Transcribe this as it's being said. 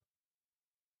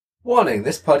Warning,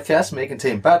 this podcast may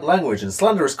contain bad language and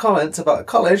slanderous comments about a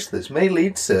college that may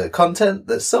lead to content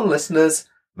that some listeners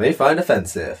may find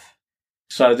offensive.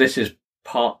 So this is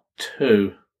part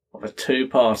 2 of a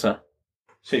two-parter.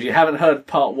 So if you haven't heard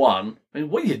part 1, I mean,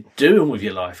 what are you doing with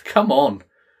your life? Come on.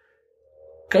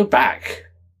 Go back.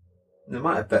 They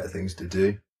might have better things to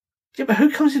do. Yeah, but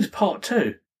who comes into part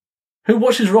 2? Who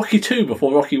watches Rocky 2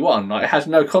 before Rocky 1? Like, it has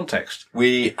no context.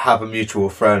 We have a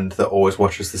mutual friend that always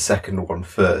watches the second one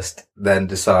first, then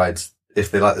decides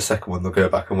if they like the second one, they'll go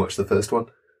back and watch the first one.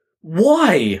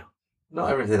 Why?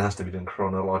 Not everything has to be done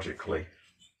chronologically.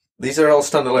 These are all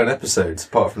standalone episodes,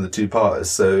 apart from the two-parters,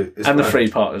 so... And the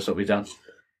three-parters that we've done.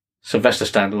 Sylvester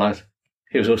standalone.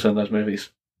 He was also in those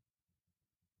movies.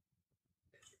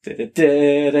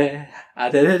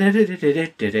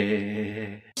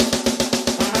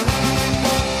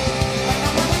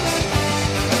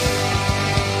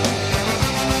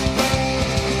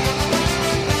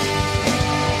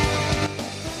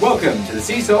 Welcome to the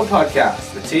Seesaw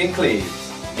Podcast with T and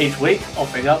Cleves. Each week,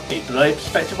 offering up a blurry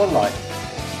perspective on life.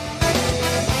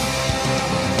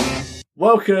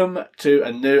 Welcome to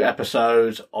a new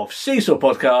episode of Seesaw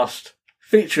Podcast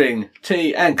featuring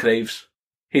T and Cleves.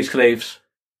 He's Cleves.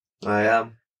 I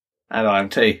am. And I am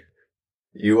T.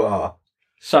 You are.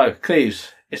 So,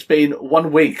 Cleves, it's been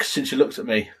 1 week since you looked at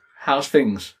me. How's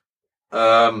things?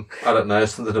 I don't know,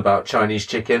 something about Chinese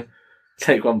chicken.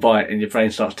 Take one bite and your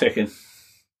brain starts ticking.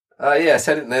 Yes,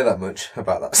 I didn't know that much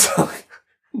about that song.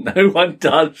 No one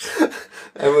does.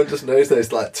 Everyone just knows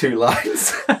those, like, 2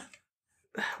 lines.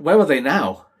 Where are they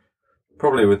now?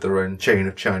 Probably with their own chain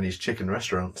of Chinese chicken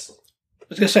restaurants. I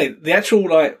was going to say, the actual,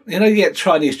 like, you know, you get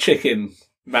Chinese chicken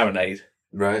marinade.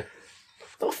 Right.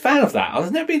 I'm not a fan of that.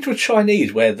 I've never been to a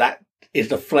Chinese where that is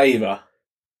the flavour.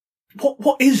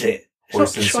 What is it? It's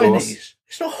Hoisin not Chinese. sauce.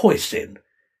 It's not hoisin.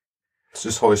 It's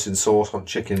just hoisin sauce on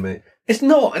chicken, mate. It's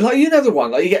not. Like, you know the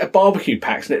one, like you get a barbecue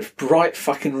pack and it's bright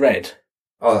fucking red.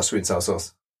 Oh, that's sweet and sour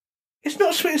sauce. It's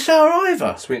not sweet and sour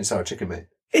either. Sweet and sour chicken, mate.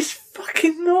 It's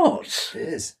fucking not. It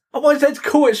is. Otherwise they'd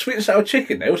call it sweet and sour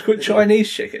chicken. They always call it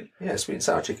Chinese chicken. Yeah, sweet and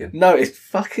sour chicken. No, it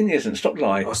fucking isn't. Stop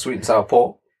lying. Or sweet and sour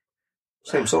pork.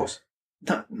 Same sauce.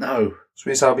 No.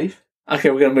 Sweet and sour beef. Okay,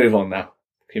 we're going to move on now.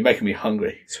 You're making me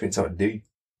hungry. Sweet and sour D.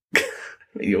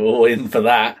 You're all in for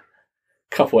that.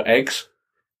 Couple of eggs.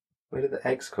 Where did the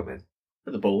eggs come in?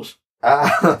 With the balls.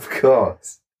 Ah, of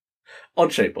course.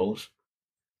 Odd-shaped balls.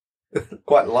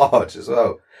 Quite large as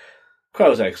well.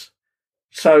 Quail's eggs.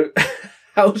 So,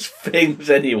 how's things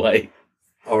anyway?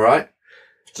 Alright.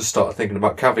 Just started thinking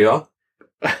about caviar.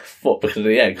 What, because of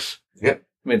the eggs? Yep.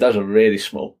 I mean, those are really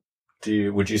small.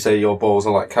 Would you say your balls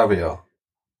are like caviar?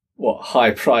 What,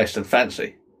 high-priced and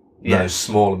fancy? No,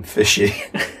 small and fishy.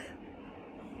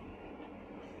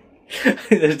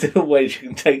 There's different ways you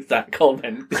can take that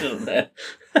comment, isn't there?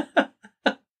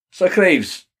 So,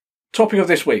 Cleves, topic of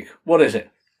this week, what is it?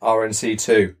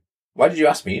 RNC2. Why did you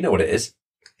ask me? You know what it is.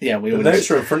 Yeah, we The already... notes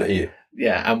are in front of you.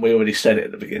 Yeah, and we already said it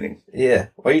at the beginning. Yeah.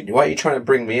 Why are you trying to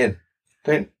bring me in?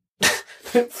 Don't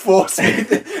force me.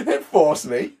 Don't force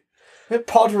me. Don't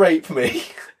pod rape me.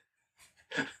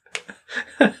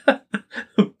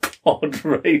 Pod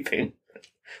raping.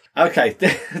 Okay,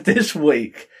 this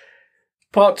week,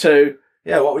 part 2.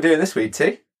 Yeah, what we're doing this week,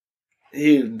 T?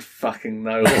 You fucking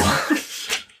know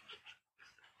what.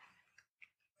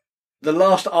 The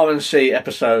last RNC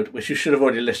episode, which you should have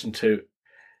already listened to,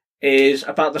 is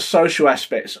about the social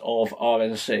aspects of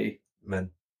RNC. Men.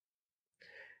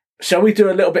 Shall we do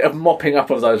a little bit of mopping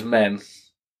up of those men,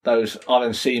 those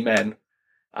RNC men?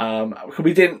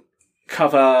 We didn't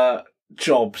cover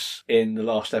jobs in the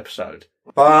last episode.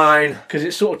 Fine. Because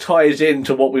it sort of ties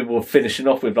into what we were finishing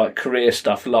off with, like career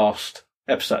stuff last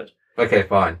episode. Okay,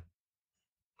 fine.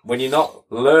 When you're not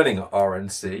learning at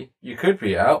RNC, you could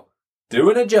be out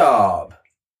doing a job.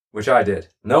 Which I did.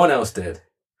 No one else did.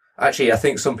 Actually, I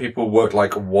think some people work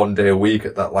like 1 day a week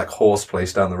at that like horse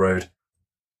place down the road.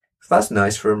 So that's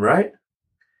nice for them, right?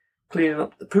 Cleaning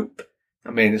up the poop.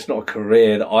 I mean, it's not a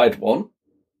career that I'd want.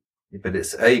 But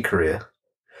it's a career.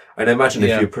 And imagine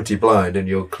if you're pretty blind and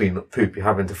you're cleaning up poop, you're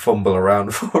having to fumble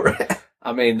around for it.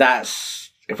 I mean, if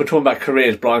we're talking about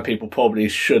careers blind people probably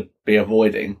should be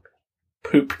avoiding,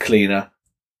 poop cleaner.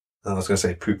 I was going to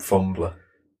say poop fumbler.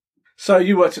 So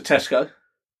you worked at Tesco,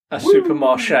 a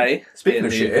supermarché. Speaking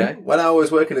of shitting, when I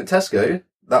was working at Tesco,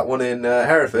 that one in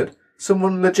Hereford,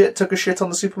 someone legit took a shit on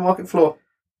the supermarket floor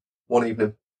one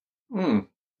evening.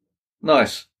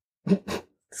 Nice.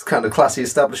 It's kind of classy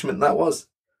establishment that was.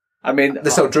 I mean... They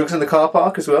sell drugs in the car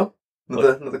park as well.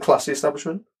 Another classy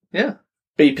establishment. Yeah.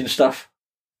 Beeping stuff.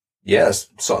 Yeah,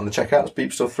 sat on the checkouts,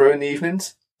 beep stuff through in the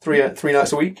evenings. Three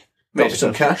nights a week. Got me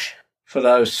some cash. For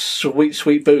those sweet,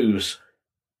 sweet booze.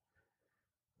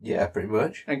 Yeah, pretty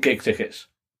much. And gig tickets.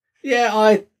 Yeah,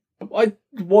 I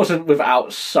wasn't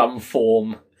without some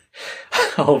form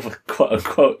of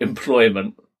quote-unquote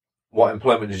employment. What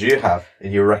employment did you have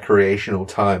in your recreational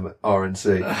time at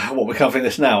RNC? We're covering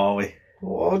this now, are we?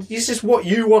 Well, this is what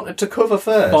you wanted to cover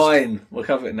first. Fine, we'll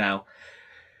cover it now.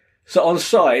 So on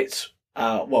site,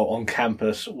 on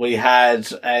campus, we had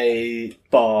a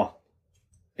bar,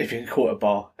 if you can call it a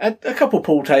bar. A couple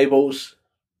pool tables,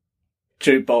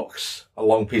 jukebox. A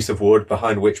long piece of wood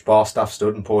behind which bar staff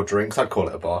stood and poured drinks. I'd call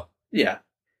it a bar. Yeah.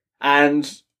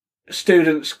 And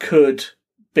students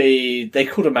they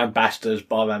called them ambassadors,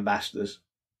 bar ambassadors.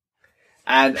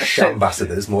 And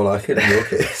Shambassadors, more like it in your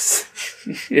case.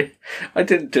 Yeah, I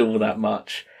didn't do all that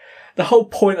much. The whole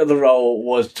point of the role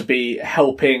was to be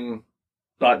helping,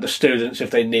 like, the students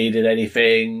if they needed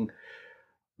anything,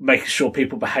 making sure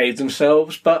people behaved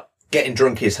themselves, but... Getting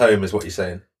drunkies home is what you're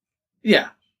saying. Yeah.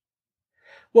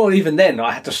 Well, even then,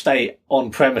 I had to stay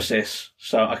on premises,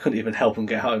 so I couldn't even help them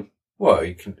get home. Well,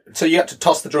 so you had to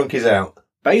toss the drunkies out?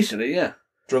 Basically, yeah.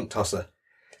 Drunk tosser.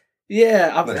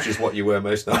 Yeah. That's just what you were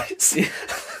most nights. You're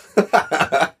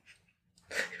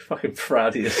fucking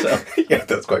proud of yourself. Yeah,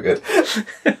 that's quite good.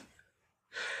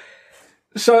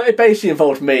 So it basically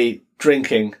involved me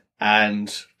drinking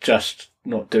and just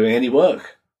not doing any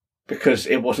work because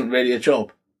it wasn't really a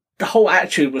job. The whole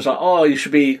attitude was like, oh, you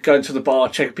should be going to the bar,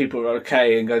 checking people are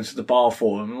okay and going to the bar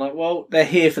for them. I'm like, well, they're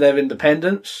here for their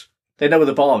independence. They know where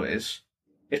the bar is.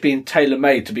 It's been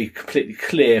tailor-made to be completely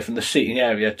clear from the seating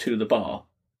area to the bar.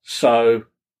 So,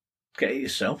 get it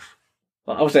yourself.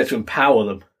 Like, I was there to empower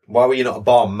them. Why were you not a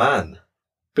bar man?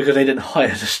 Because they didn't hire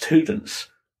the students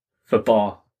for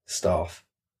bar staff.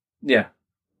 Yeah.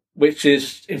 Which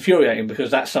is infuriating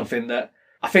because that's something that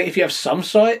I think if you have some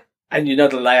site and you know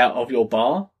the layout of your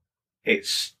bar,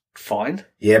 it's fine.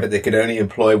 Yeah, but they could only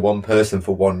employ one person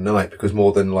for one night because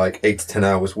more than 8 to 10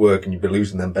 hours work and you'd be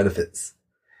losing them benefits.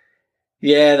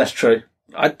 Yeah, that's true.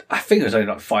 I think it was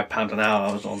only £5 an hour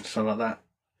I was on, something like that.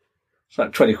 It's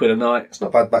like 20 quid a night. It's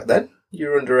not bad back then. You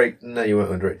were under 8. No, you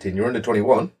weren't under 18. You were under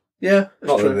 21. Yeah,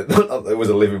 that's true. Not that there was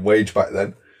a living wage back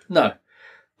then. No.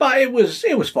 But it was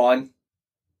fine.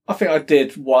 I think I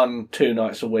did 1-2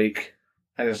 nights a week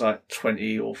and it was like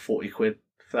 20 or 40 quid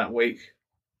for that week.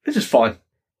 Which is fine.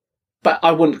 But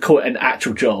I wouldn't call it an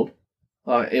actual job.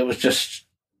 It was just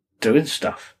doing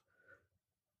stuff.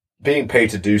 Being paid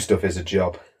to do stuff is a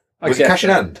job. I Was it cash in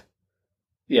hand?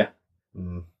 Yeah.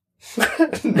 Maybe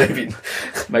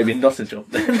not a job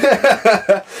then.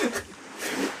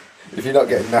 If you're not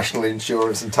getting national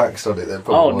insurance and tax on it, then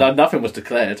probably. Oh, no, nothing was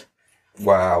declared.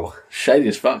 Wow. Shady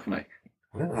as fuck, mate.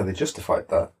 I don't know how they justified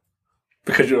that.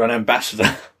 Because you're an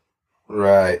ambassador.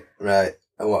 Right. And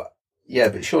what? Yeah,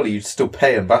 but surely you'd still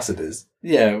pay ambassadors.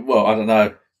 Yeah, well, I don't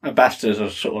know. Ambassadors are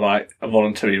sort of like a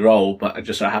voluntary role, but it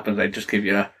just so happens they just give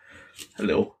you a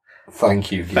little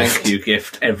thank you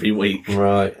gift every week.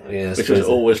 Right, yes. Which was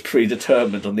always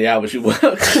predetermined on the hours you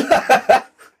work.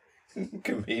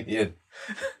 Convenient.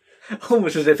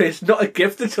 Almost as if it's not a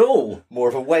gift at all. More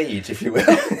of a wage, if you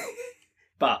will.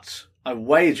 But I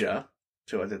wager,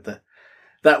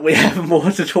 that we have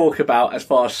more to talk about as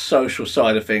far as social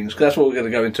side of things, because that's what we're going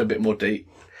to go into a bit more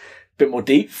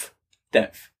depth.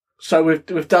 So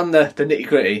we've done the nitty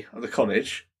gritty of the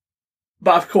college,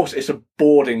 but of course it's a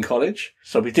boarding college,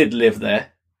 so we did live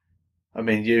there. I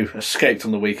mean, you escaped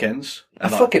on the weekends. I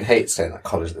fucking hate staying at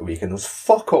college at the weekend. There was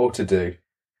fuck all to do.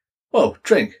 Well,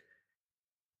 drink.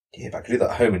 Yeah, but I could do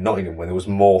that at home in Nottingham when there was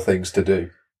more things to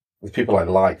do with people I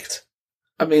liked.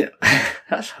 I mean,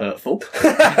 that's hurtful.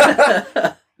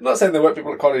 I'm not saying there weren't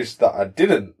people at college that I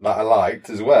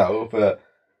liked as well, but,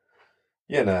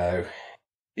 you know.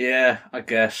 Yeah, I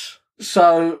guess.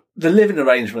 So, the living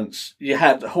arrangements, you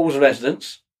had halls of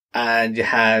residence and you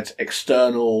had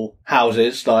external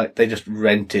houses, like they just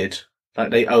rented, like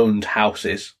they owned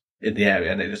houses in the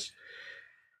area and they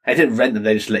didn't rent them,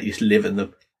 they just let you live in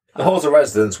them. The halls of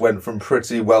residence went from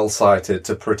pretty well-sited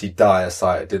to pretty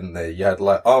dire-sited, didn't they? You had,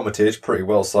 Armitage, pretty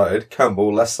well-sited,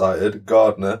 Campbell, less-sited,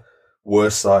 Gardner,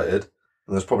 worse-sited, and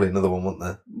there's probably another one, wasn't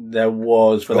there? There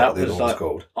was, but that was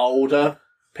called. Older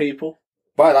people.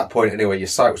 By that point, anyway, your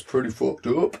site was pretty fucked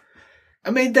up.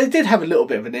 I mean, they did have a little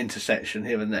bit of an intersection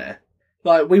here and there.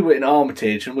 Like, we were in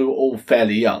Armitage and we were all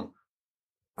fairly young.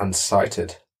 And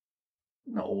sighted.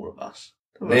 Not all of us.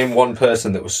 Name one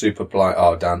person that was super blind.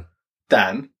 Oh, Dan.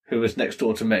 Dan, who was next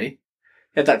door to me.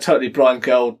 He had that totally blind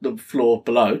girl the floor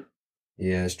below.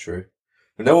 Yeah, it's true.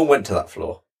 But no one went to that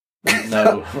floor.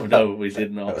 No, we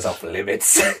did not. That was off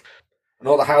limits. And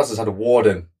all the houses had a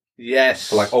warden. Yes.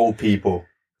 For, old people.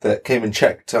 that came and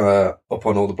checked up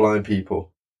on all the blind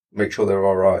people, make sure they're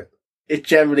all right. It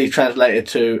generally translated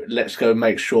to, let's go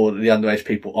make sure that the underage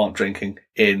people aren't drinking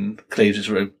in Cleves'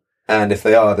 room. And if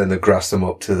they are, then they grass them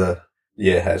up to the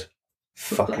yearhead.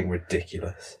 Fucking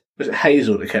ridiculous. Was it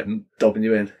Hazel that kept dobbing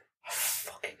you in? I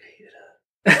fucking hated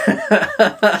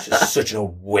her. She's such a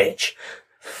witch.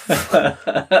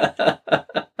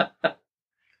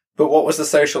 But what was the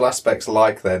social aspects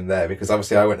like then there? Because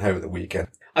obviously I went home at the weekend.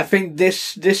 I think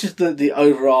this is the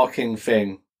overarching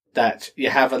thing, that you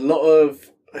have a lot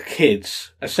of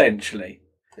kids, essentially,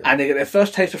 and they get their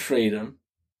first taste of freedom.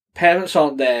 Parents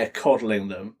aren't there coddling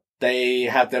them. They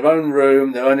have their own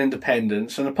room, their own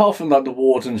independence, and apart from like the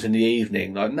wardens in the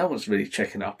evening, like no one's really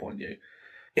checking up on you.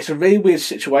 It's a really weird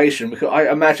situation because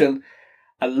I imagine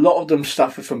a lot of them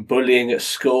suffer from bullying at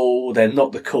school. They're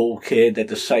not the cool kid, they're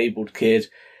disabled kid.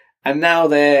 And now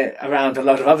they're around a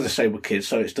lot of other disabled kids,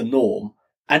 so it's the norm.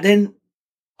 And then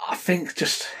I think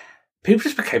people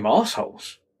just became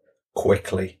arseholes.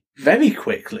 Quickly. Very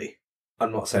quickly.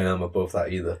 I'm not saying I'm above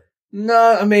that either.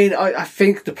 No, I mean, I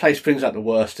think the place brings out the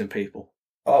worst in people.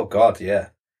 Oh, God, yeah.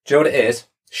 Do you know what it is?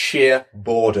 Sheer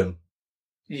boredom.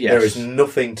 Yes. There is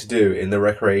nothing to do in the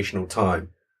recreational time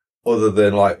other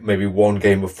than, like, maybe one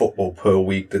game of football per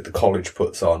week that the college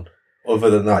puts on. Other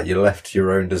than that, you're left to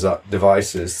your own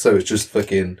devices. So it's just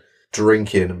fucking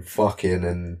drinking and fucking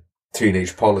and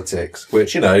teenage politics,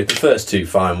 which, you know, the first two,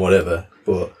 fine, whatever.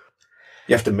 But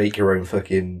you have to make your own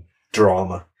fucking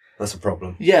drama. That's a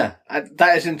problem. Yeah,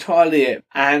 that is entirely it.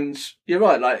 And you're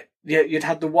right, like, you'd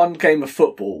had the one game of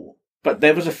football, but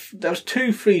there was 2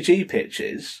 3G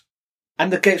pitches,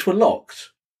 and the gates were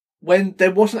locked. When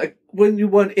when you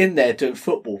weren't in there doing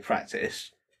football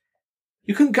practice,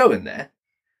 you couldn't go in there.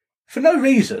 For no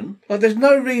reason. Like, there's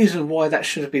no reason why that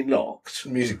should have been locked.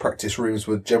 Music practice rooms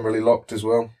were generally locked as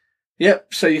well.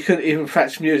 Yep, so you couldn't even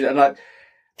practice music. And like,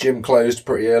 gym closed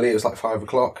pretty early. It was like 5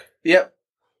 o'clock. Yep.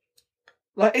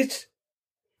 Like, it's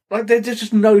like there's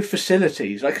just no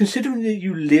facilities. Like, considering that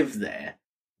you live there,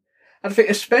 I think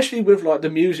especially with like the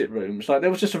music rooms, like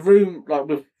there was just a room like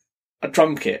with a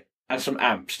drum kit and some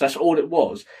amps. That's all it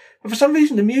was. But for some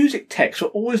reason, the music techs were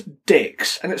always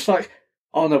dicks, and it's like,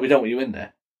 oh no, we don't want you in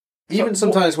there. Even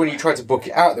sometimes when you tried to book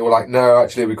it out, they were like, no,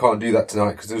 actually, we can't do that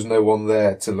tonight because there's no one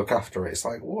there to look after it. It's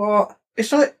like, what?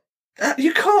 It's like,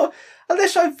 you can't,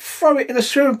 unless I throw it in a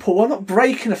swimming pool, I'm not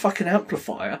breaking a fucking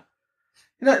amplifier.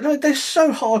 You know, like, they're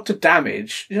so hard to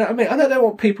damage. You know what I mean? I know they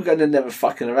want people going in there and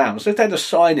fucking around. So if they had a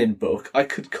sign-in book, I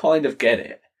could kind of get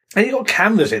it. And you got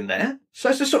cameras in there. So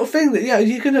it's the sort of thing that, you know,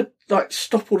 you're going to, like,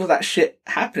 stop all of that shit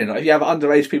happening. Like, if you have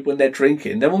underage people in there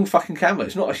drinking, they're on fucking camera.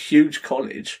 It's not a huge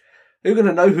college. You're going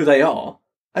to know who they are.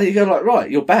 And you go like,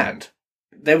 right, you're banned.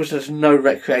 There was just no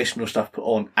recreational stuff put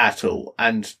on at all.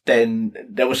 And then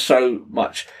there was so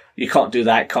much, you can't do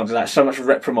that, can't do that. So much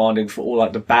reprimanding for all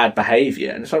like the bad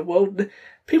behaviour. And it's like, well,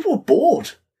 people are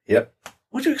bored. Yep.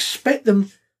 What do you expect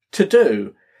them to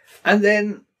do? And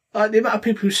then like the amount of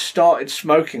people who started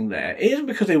smoking there, it isn't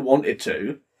because they wanted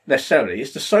to necessarily.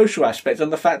 It's the social aspect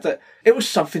and the fact that it was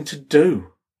something to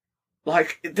do.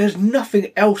 Like, there's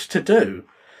nothing else to do.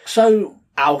 So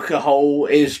alcohol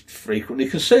is frequently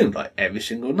consumed, like every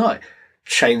single night.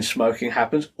 Chain smoking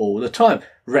happens all the time.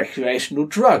 Recreational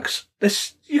drugs.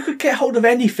 You could get hold of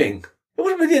anything. There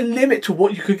wasn't really a limit to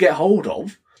what you could get hold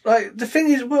of. Like, the thing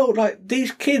is, well, like,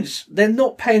 these kids, they're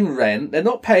not paying rent. They're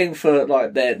not paying for,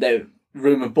 like, their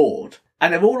room and board.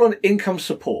 And they're all on income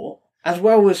support, as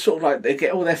well as sort of, like, they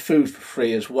get all their food for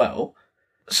free as well.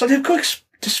 So they've got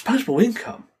disposable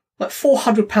income. Like,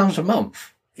 £400 a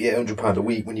month. Yeah, £100 a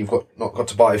week when you've not got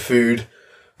to buy food,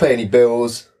 pay any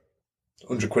bills.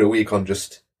 £100 a week on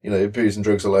just, you know, booze and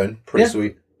drugs alone. Pretty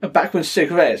sweet. And back when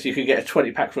cigarettes, you could get a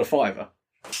 20 pack for a £5.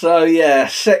 So yeah,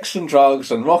 sex and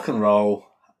drugs and rock and roll.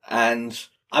 And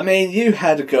I mean, you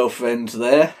had a girlfriend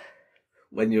there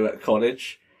when you were at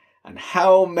college. And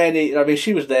how many, I mean,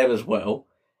 she was there as well.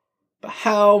 But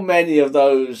how many of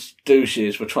those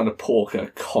douches were trying to pork her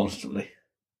constantly?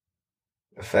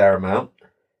 A fair amount.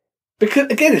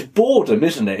 Because, again, it's boredom,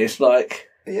 isn't it? It's like...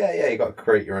 Yeah, you got to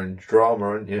create your own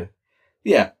drama, haven't you?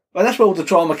 Yeah, and that's where all the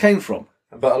drama came from.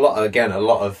 But a lot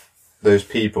of those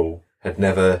people had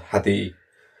never had the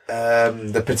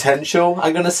potential,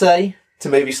 I'm going to say, to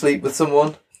maybe sleep with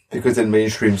someone. Because in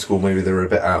mainstream school, maybe they were a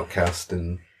bit outcast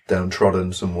and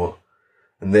downtrodden somewhat.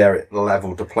 And there it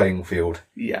leveled the playing field.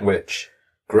 Yeah. Which,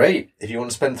 great. If you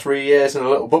want to spend 3 years in a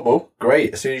little bubble,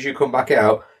 great. As soon as you come back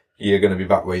out, you're going to be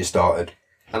back where you started.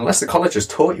 Unless the college has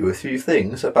taught you a few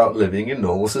things about living in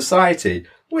normal society,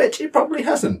 which it probably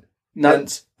hasn't. No.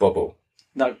 Hence, bubble.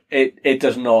 No, it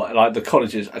does not. Like, the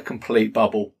college is a complete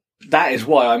bubble. That is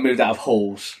why I moved out of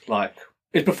halls. Like,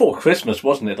 it's before Christmas,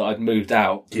 wasn't it, that I'd moved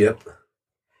out? Yep.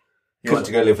 You wanted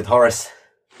to go live with Horace?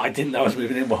 I didn't know I was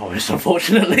moving in with Horace,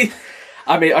 unfortunately.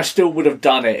 I mean, I still would have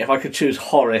done it if I could choose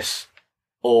Horace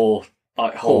or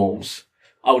like halls.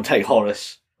 I would take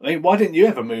Horace. I mean, why didn't you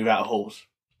ever move out of halls?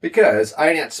 Because I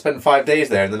only had to spend 5 days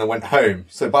there and then I went home.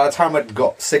 So by the time I'd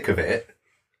got sick of it,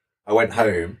 I went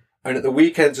home. And at the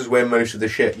weekends was where most of the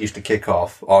shit used to kick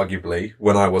off, arguably,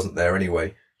 when I wasn't there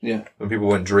anyway. Yeah. When people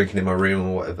weren't drinking in my room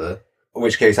or whatever. In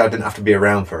which case I didn't have to be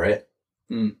around for it.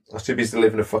 Mm. I was too busy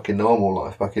living a fucking normal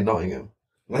life back in Nottingham.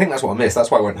 I think that's what I missed.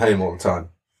 That's why I went home all the time.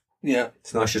 Yeah.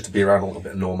 It's nice just to be around a little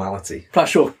bit of normality.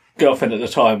 Plus your girlfriend at the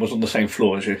time was on the same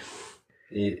floor as you.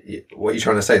 What are you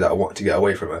trying to say? That I wanted to get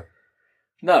away from her?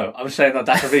 No, I'm saying that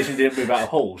that's the reason you didn't move out of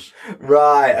halls.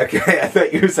 Right, okay. I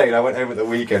thought you were saying I went home at the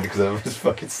weekend because I was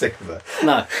fucking sick of her.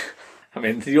 No. I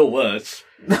mean, your words.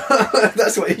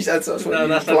 That's what you said. That's what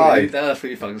you implied. That's what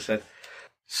you fucking said.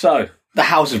 So, the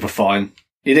houses were fine.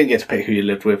 You didn't get to pick who you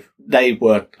lived with. They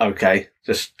were okay.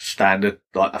 Just standard,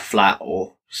 like a flat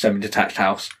or semi-detached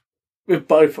house. With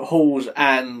both halls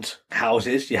and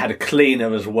houses, you had a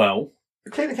cleaner as well.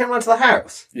 The cleaner came round to the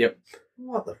house? Yep.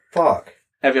 What the fuck?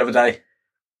 Every other day.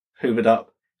 Hoovered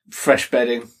up. Fresh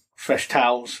bedding. Fresh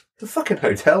towels. It's a fucking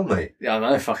hotel, mate. Yeah, I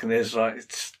know, it fucking is. Like,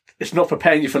 it's not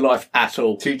preparing you for life at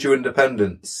all. Teach you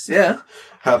independence. Yeah.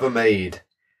 Have a maid.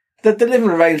 The living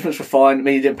arrangements were fine. I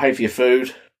mean, you didn't pay for your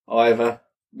food either.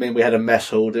 I mean, we had a mess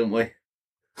hall, didn't we?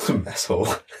 A mess hall.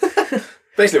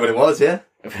 Basically what it was, yeah.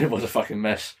 It was a fucking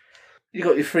mess. You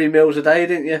got your 3 meals a day,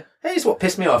 didn't you? Here's what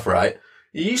pissed me off, right?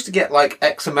 You used to get like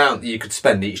X amount that you could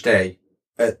spend each day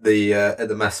at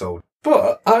the mess hall.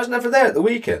 But I was never there at the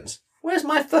weekends. Where's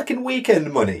my fucking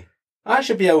weekend money? I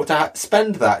should be able to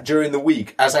spend that during the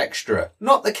week as extra.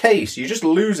 Not the case. You just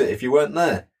lose it if you weren't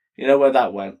there. You know where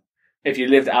that went? If you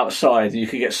lived outside, you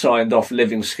could get signed off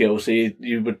living skills, so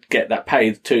you would get that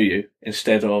paid to you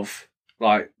instead of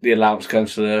like the allowance going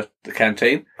to the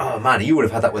canteen. Oh man, you would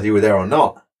have had that whether you were there or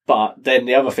not. But then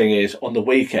the other thing is, on the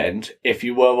weekend, if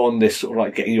you were on this sort of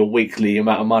like getting your weekly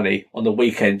amount of money, on the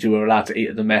weekend you were allowed to eat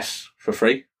at the mess for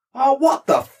free. Oh, what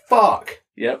the fuck?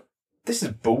 Yep. This is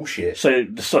bullshit. So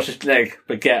the sausage leg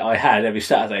baguette I had every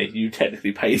Saturday, you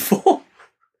technically paid for.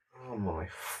 Oh my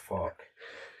fuck.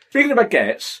 Speaking of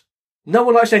baguettes, no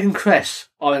one likes egg and cress,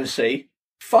 INC.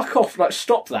 Fuck off, like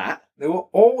stop that. There were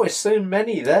always so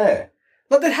many there.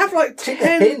 Like they'd have like Take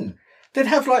 10. a hint. They'd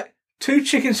have like 2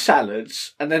 chicken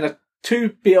salads and then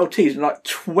 2 BLTs and like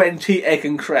 20 egg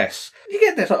and cress. You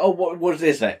get this, like, oh, what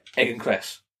is that? Egg and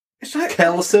cress. It's like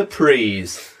Quelle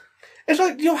surprise. It's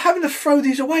like you're having to throw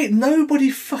these away.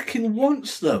 Nobody fucking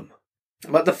wants them.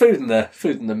 But the food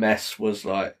in the mess was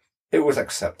like, It was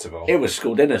acceptable. it was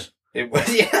school dinners. It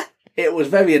was, yeah. It was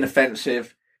very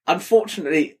inoffensive.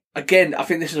 Unfortunately, again, I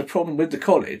think this is a problem with the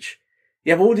college.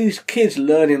 You have all these kids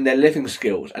learning their living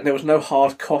skills, and there was no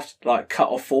hard cost cut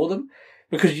off for them,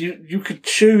 because you could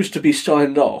choose to be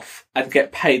signed off and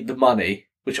get paid the money,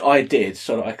 which I did,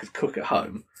 so that I could cook at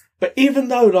home. But even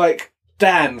though like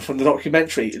Dan from the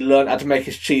documentary learned how to make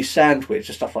his cheese sandwich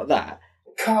and stuff like that,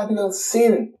 Cardinal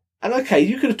sin. and okay,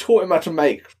 you could have taught him how to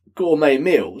make gourmet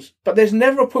meals, but there's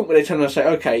never a point where they turn around and say,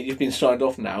 okay, you've been signed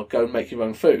off now, go and make your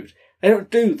own food. They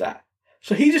don't do that.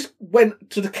 So he just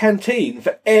went to the canteen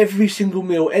for every single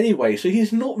meal anyway, so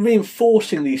he's not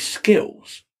reinforcing these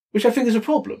skills, which I think is a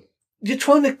problem. You're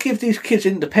trying to give these kids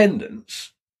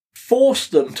independence, force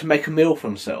them to make a meal for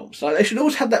themselves. Like, they should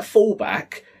always have that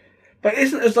fallback, but it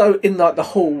isn't as though in like the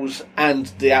halls and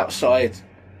the outside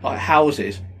like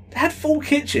houses, they had full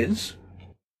kitchens.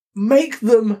 Make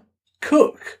them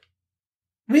cook.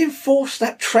 Reinforce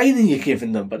that training you're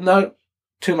giving them, but no,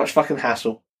 too much fucking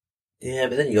hassle. Yeah,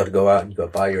 but then you got to go out and you got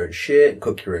to buy your own shit and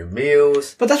cook your own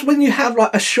meals. But that's when you have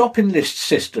like a shopping list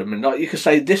system, and like you can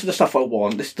say, this is the stuff I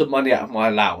want, this is the money out of my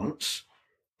allowance.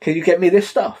 Can you get me this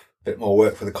stuff? Bit more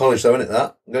work for the college though, isn't it,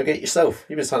 that? Go get it yourself.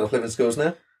 You've been signed off living skills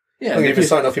now. Yeah. You've been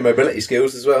signed off your mobility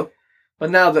skills as well. But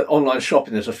now that online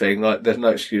shopping is a thing, like there's no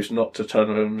excuse not to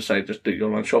turn around and say, just do your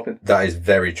online shopping. That is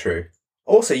very true.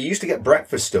 Also, you used to get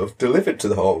breakfast stuff delivered to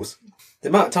the halls. The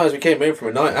amount of times we came home from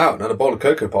a night out and had a bowl of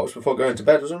Cocoa Pops before going to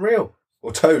bed was unreal.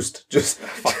 Or toast. Just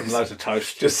Fucking loads of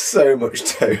toast. Just so much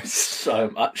toast.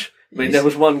 So much. I mean, there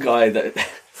was one guy that...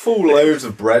 Full loaves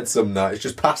of bread some nights,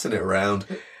 just passing it around.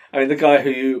 I mean, the guy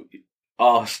who you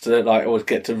asked to, like, always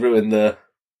get to ruin the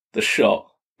shot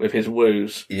with his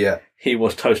woos, Yeah. he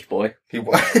was Toast Boy. He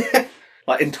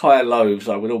Like, entire loaves,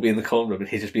 like, would all be in the corner room and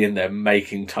he'd just be in there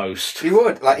making toast.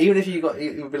 would. Like, even if you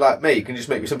would be like, mate, you can just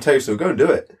make me some toast, or go and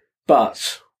do it.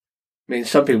 But, I mean,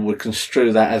 some people would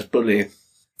construe that as bullying.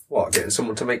 What, getting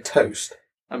someone to make toast?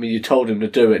 I mean, you told him to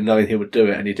do it knowing he would do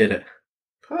it, and he did it.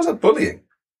 How's that bullying?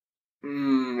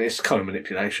 It's kind of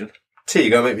manipulation. T,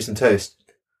 go make me some toast.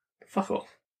 Fuck off.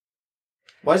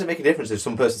 Why does it make a difference if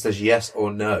some person says yes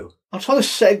or no? I'm trying to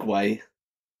segue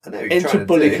I know what you're into trying to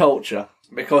bully do. culture,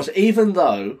 because even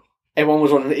though everyone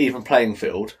was on an even playing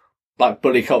field, like,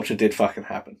 bully culture did fucking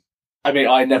happen. I mean,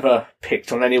 I never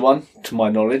picked on anyone, to my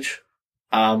knowledge.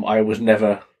 I was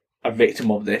never a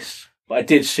victim of this, but I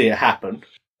did see it happen.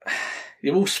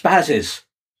 You're all spazzes.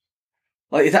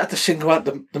 Like, you'd have to single out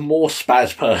the more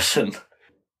spaz person.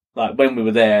 Like, when we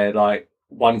were there, like,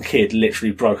 one kid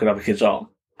literally broke another kid's arm,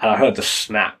 and I heard the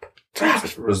snap. That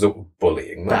was a result of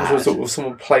bullying. That was Bad. a result of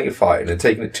someone playing fighting and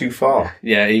taking it too far.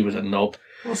 Yeah, he was a knob.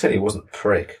 I'm not saying he wasn't a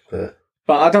prick, but...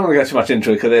 But I don't want to go too much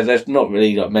into it, because there's not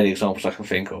really like many examples I can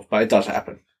think of, but it does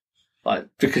happen. Like,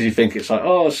 because you think it's like,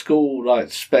 oh, school,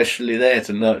 like, specially there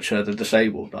to nurture the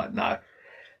disabled. Like, no.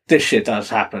 This shit does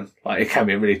happen. Like, it can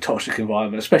be a really toxic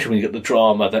environment, especially when you get the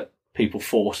drama that people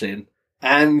force in.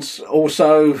 And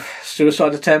also,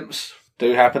 suicide attempts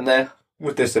do happen there.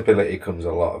 With disability comes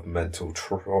a lot of mental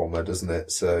trauma, doesn't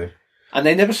it? So... And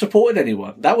they never supported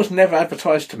anyone. That was never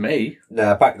advertised to me.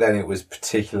 No, back then it was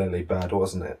particularly bad,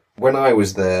 wasn't it? When I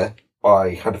was there, I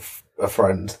had a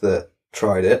friend that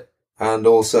tried it, and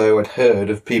also I'd heard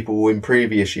of people in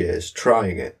previous years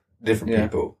trying it, different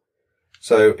people.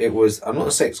 So it was, I'm not going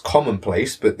to say it's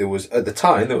commonplace, but there was, at the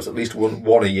time, there was at least one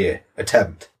a year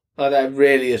attempt. Like, that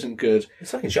really isn't good.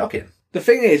 It's fucking shocking. The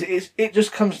thing is, it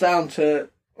just comes down to,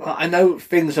 I know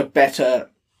things are better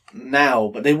now,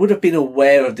 but they would have been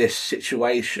aware of this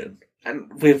situation.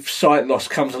 And with sight loss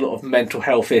comes a lot of mental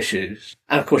health issues.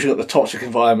 And of course you've got the toxic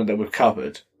environment that we've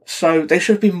covered. So they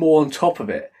should be more on top of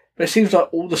it. But it seems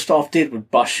like all the staff did was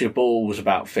bust your balls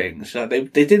about things. Like,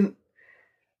 they didn't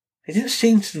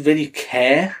seem to really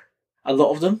care, a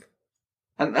lot of them.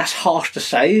 And that's harsh to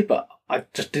say, but I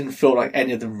just didn't feel like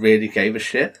any of them really gave a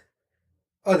shit.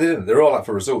 Oh, they didn't. They're all out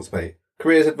for results, mate.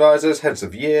 Careers advisors, heads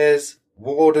of years,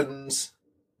 wardens.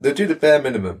 They do the bare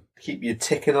minimum. Keep you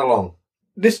ticking along.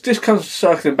 This comes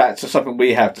circling back to something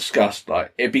we have discussed.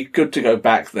 Like, it'd be good to go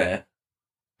back there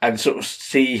and sort of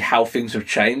see how things have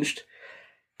changed.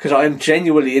 Because I am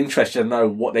genuinely interested to know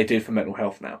what they do for mental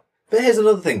health now. But here's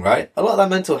another thing, right? A lot of that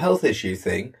mental health issue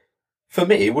thing, for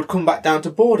me, would come back down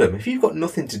to boredom. If you've got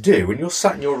nothing to do and you're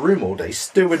sat in your room all day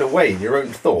stewing away in your own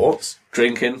thoughts...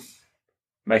 Drinking,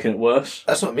 making it worse.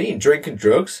 That's what I mean. Drinking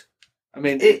drugs. I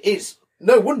mean... It's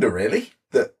no wonder, really,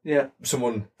 that yeah.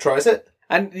 someone tries it.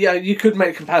 And, yeah, you could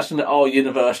make a comparison that,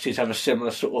 universities have a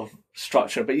similar sort of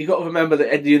structure, but you've got to remember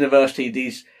that at the university,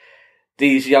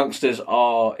 these youngsters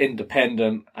are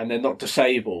independent and they're not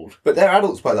disabled. But they're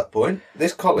adults by that point.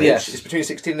 This college is between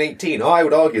 16 and 18. I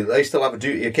would argue that they still have a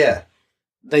duty of care.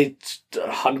 They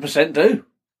 100% do.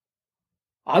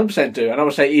 100% do. And I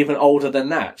would say even older than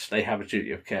that, they have a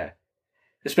duty of care.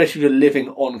 Especially if you're living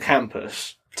on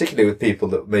campus. Particularly with people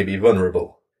that may be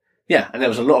vulnerable. Yeah, and there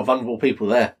was a lot of vulnerable people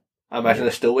there. I imagine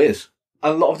there still is.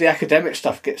 A lot of the academic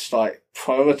stuff gets, like,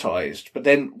 prioritised. But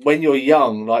then when you're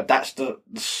young, like, that's the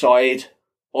side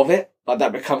of it. Like,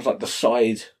 that becomes, like, the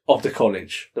side of the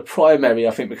college. The primary,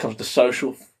 I think, becomes the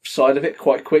social side of it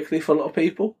quite quickly for a lot of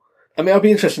people. I mean, I'd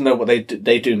be interested to know what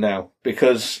they do now.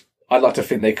 Because I'd like to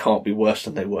think they can't be worse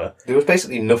than they were. There was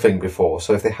basically nothing before.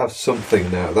 So if they have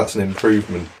something now, that's an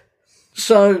improvement.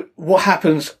 So, what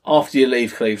happens after you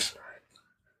leave, Cleves?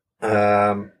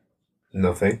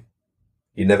 Nothing.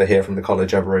 You never hear from the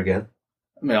college ever again.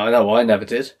 I mean, I know I never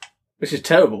did. Which is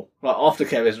terrible. Like,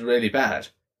 aftercare is really bad.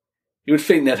 You would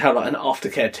think they'd have, like, an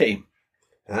aftercare team.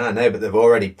 No, but they've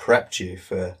already prepped you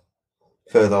for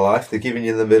further life. They're giving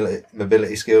you the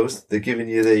mobility skills. They're giving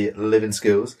you the living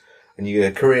skills. And your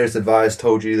careers advisor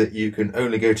told you that you can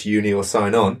only go to uni or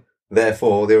sign on.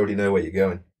 Therefore, they already know where you're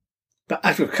going. But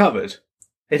as we've covered,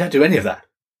 they don't do any of that.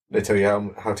 They tell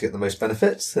you how to get the most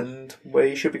benefits and where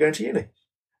you should be going to uni.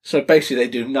 So basically they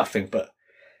do nothing but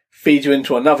feed you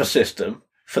into another system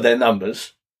for their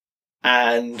numbers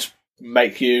and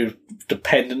make you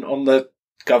dependent on the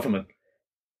government.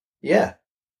 Yeah.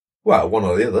 Well, one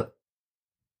or the other.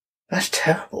 That's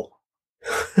terrible.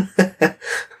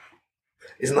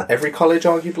 Isn't that every college,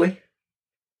 arguably?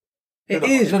 It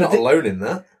is. They're not alone in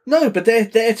that. No, but they're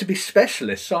there to be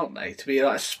specialists, aren't they? To be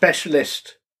like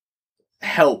specialist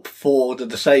help for the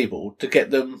disabled to get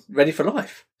them ready for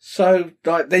life. So,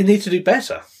 like, they need to do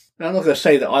better. Now, I'm not going to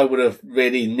say that I would have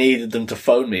really needed them to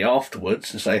phone me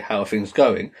afterwards and say how are things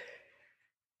going,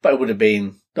 but it would have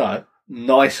been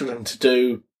nice of them to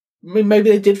do. I mean, maybe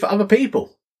they did for other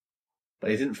people, but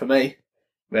they didn't for me.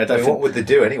 What would they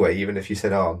do anyway, even if you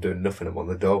said, I'm doing nothing, I'm on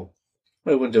the dole?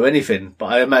 They wouldn't do anything, but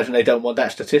I imagine they don't want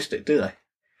that statistic, do they?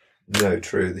 No,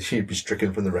 true. They should be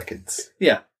stricken from the records.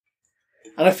 Yeah.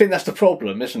 And I think that's the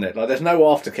problem, isn't it? Like, there's no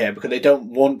aftercare because they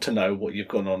don't want to know what you've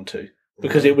gone on to,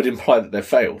 because it would imply that they've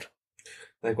failed.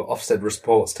 They've got Ofsted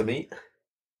reports to meet.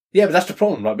 Yeah, but that's the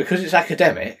problem, right? Because it's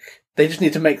academic, they just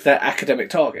need to make their academic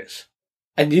targets.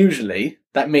 And usually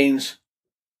that means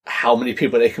how many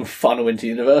people they can funnel into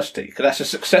university, because that's a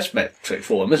success metric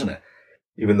for them, isn't it?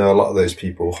 Even though a lot of those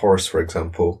people, Horace, for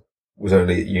example, was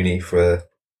only at uni for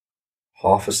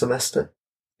half a semester.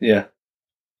 Yeah.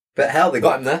 But hell, they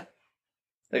got him there.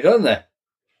 They got him there.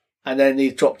 And then he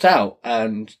dropped out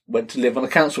and went to live on a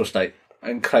council estate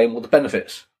and claim all the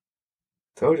benefits.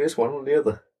 Told you, it's one or the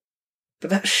other. But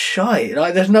that's shite.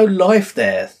 Like, there's no life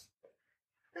there.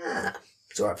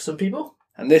 It's alright for some people.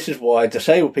 And this is why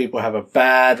disabled people have a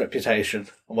bad reputation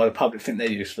and why the public think they're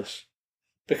useless.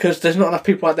 Because there's not enough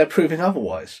people out there proving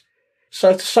otherwise.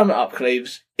 So to sum it up,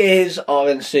 Cleves, is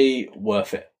RNC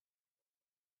worth it?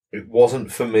 It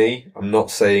wasn't for me. I'm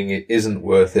not saying it isn't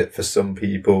worth it for some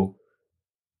people.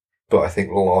 But I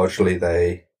think largely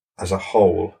they, as a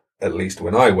whole, at least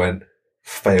when I went,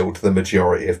 failed the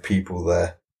majority of people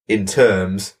there in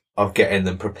terms of getting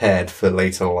them prepared for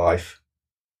later life.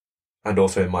 And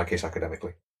also, in my case,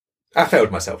 academically. I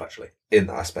failed myself, actually, in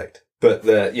that aspect. But,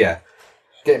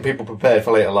 getting people prepared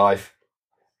for later life,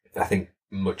 I think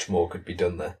much more could be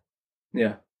done there.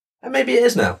 Yeah. And maybe it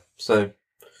is now. So,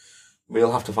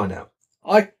 we'll have to find out.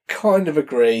 I kind of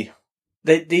agree.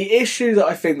 The issue that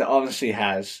I think that RNC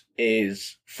has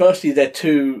is, firstly, they're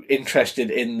too interested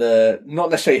in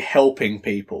not necessarily helping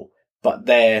people, but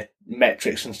their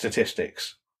metrics and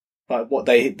statistics. Like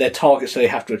their targets they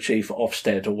have to achieve for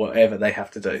Ofsted or whatever they have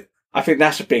to do. I think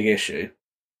that's a big issue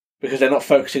because they're not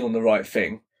focusing on the right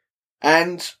thing.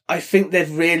 And I think they're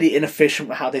really inefficient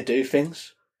with how they do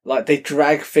things. Like, they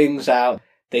drag things out.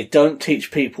 They don't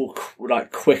teach people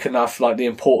quick enough, like the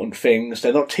important things.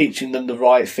 They're not teaching them the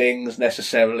right things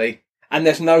necessarily. And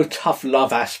there's no tough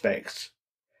love aspect.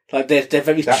 Like, they're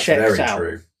very That's checked very out.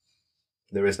 true.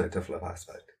 There is no tough love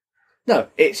aspect. No,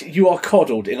 you are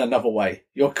coddled in another way.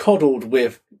 You're coddled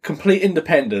with complete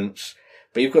independence,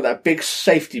 but you've got that big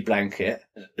safety blanket,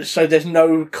 so there's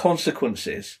no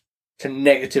consequences to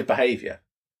negative behaviour.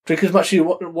 Drink as much as you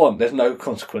want, there's no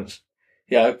consequence.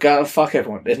 Yeah, go and fuck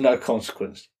everyone, there's no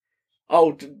consequence.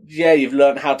 Oh, yeah, you've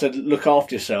learned how to look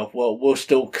after yourself. Well, we'll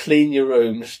still clean your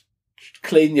rooms,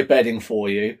 clean your bedding for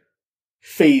you,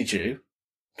 feed you,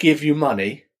 give you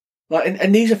money. Like,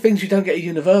 and these are things you don't get at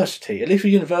university. At least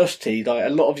at university, like, a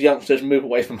lot of youngsters move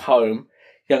away from home,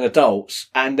 young adults,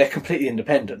 and they're completely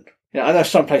independent. You know, I know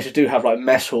some places do have like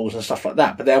mess halls and stuff like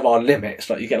that, but there are limits.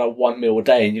 Like, you get like 1 meal a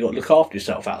day and you've got to look after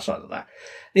yourself outside of that.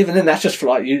 And even then, that's just for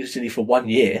like usually for 1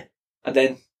 year, and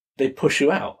then they push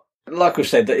you out. Like we've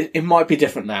said, that it might be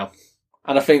different now.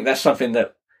 And I think that's something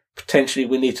that potentially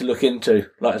we need to look into,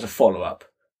 like, as a follow-up.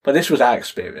 But this was our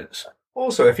experience.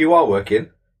 Also, if you are working,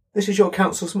 this is your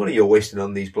council's money you're wasting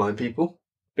on these blind people.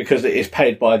 Because it is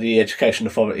paid by the education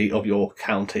authority of your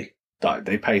county.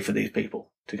 They pay for these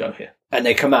people to go here. And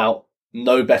they come out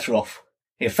no better off.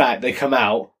 In fact, they come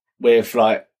out with,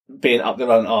 like, being up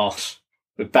their own arse,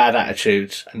 with bad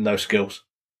attitudes and no skills.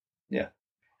 Yeah.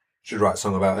 Should write a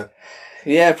song about it.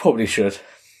 Yeah, probably should.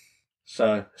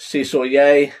 So, Seesaw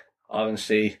yay,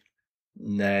 RNC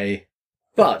nay.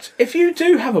 But if you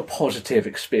do have a positive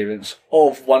experience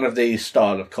of one of these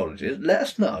style of colleges, let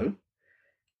us know.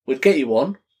 We'd get you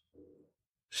on,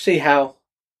 see how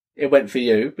it went for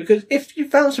you, because if you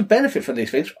found some benefit from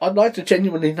these things, I'd like to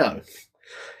genuinely know.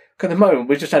 Because at the moment,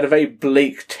 we've just had a very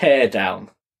bleak tear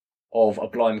down of a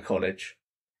blind college.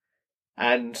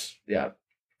 And, yeah,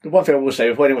 the one thing I will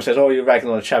say, if anyone says, oh, you're ragging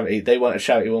on a charity, they weren't a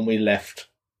charity when we left.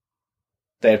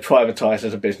 They're privatised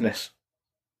as a business.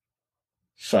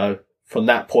 So, from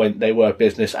that point, they were a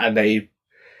business, and they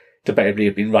debatably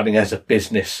have been running as a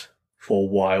business for a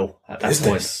while at that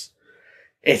point.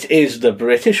 It is the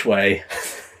British way.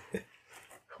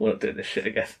 We're not doing this shit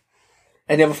again.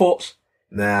 Any other thoughts?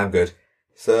 Nah, I'm good.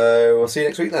 So, we'll see you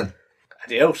next week then.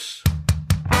 Adios.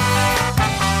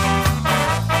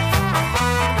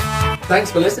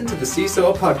 Thanks for listening to the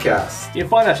Seesaw Podcast. You can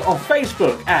find us on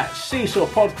Facebook at Seesaw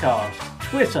Podcast,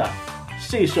 Twitter,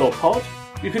 Seesaw Pod.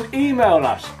 You can email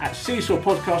us at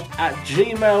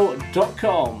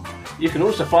seesawpodcast@gmail.com. You can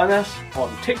also find us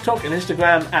on TikTok and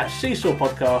Instagram at Seesaw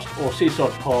Podcast or Seesaw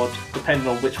Pod, depending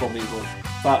on which one we want.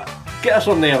 But get us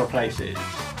on the other places.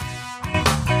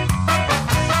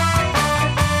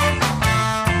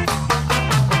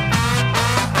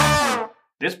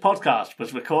 This podcast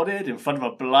was recorded in front of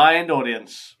a blind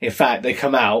audience. In fact, they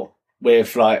come out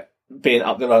with, like, being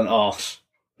up their own arse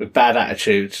with bad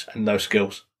attitudes and no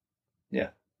skills. Yeah.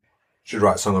 Should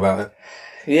write a song about it.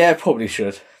 Yeah, probably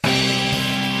should.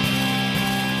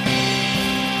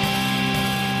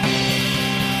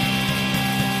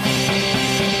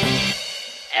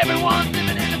 Everyone's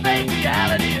living in the fake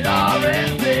reality at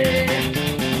RNC.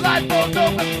 Life falls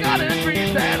open, forgotten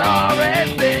dreams at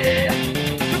RNC.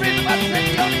 The reason why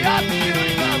they the only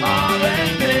opportunity from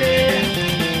RNC.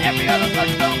 Every other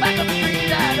person going back on the street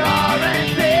at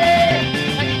RNC.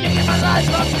 I can get my life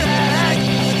off track.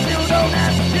 Still don't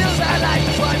have the skills I like,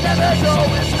 so I'm never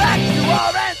going back to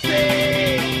RNC.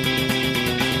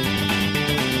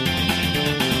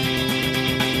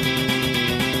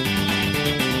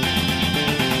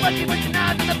 Pushing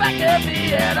out to the back of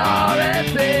me at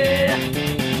RNC.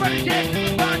 Running checks in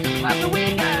the bunch of the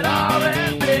week at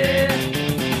RNC.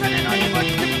 Running all your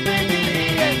bushes in the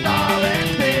city at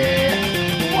RNC.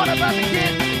 What about the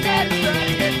kids and the dad and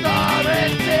sonny at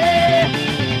RNC?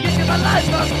 Keeping my life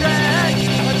on track,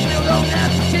 but still don't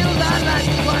have the skills I like,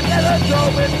 so I'm never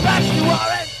going back to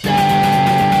RNC.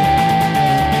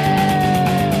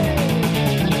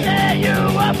 Tear you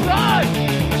apart,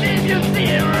 leave you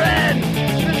seeing red.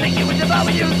 If I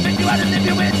were you, spit you out and leave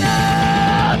you with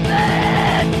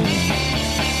nothing.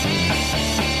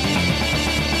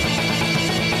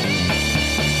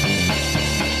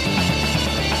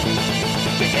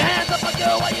 Keep your hands up, my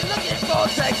girl, while you're looking for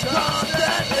sex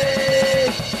constantly.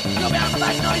 Go behind the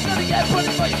back, no, you're gonna get put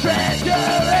in for your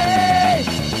treachery.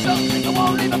 Don't think I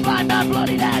won't leave a blind man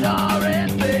bloody at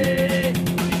RNC.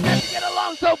 You tend to get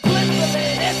along so blissfully,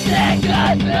 it's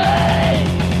secondly.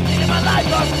 Taking my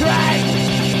life off track.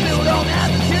 Still don't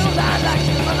have the skills I like,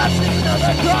 cause my life's just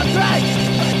another contract.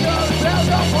 But I sure as hell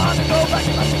don't want to go back,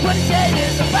 I'm 20K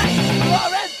in the bank.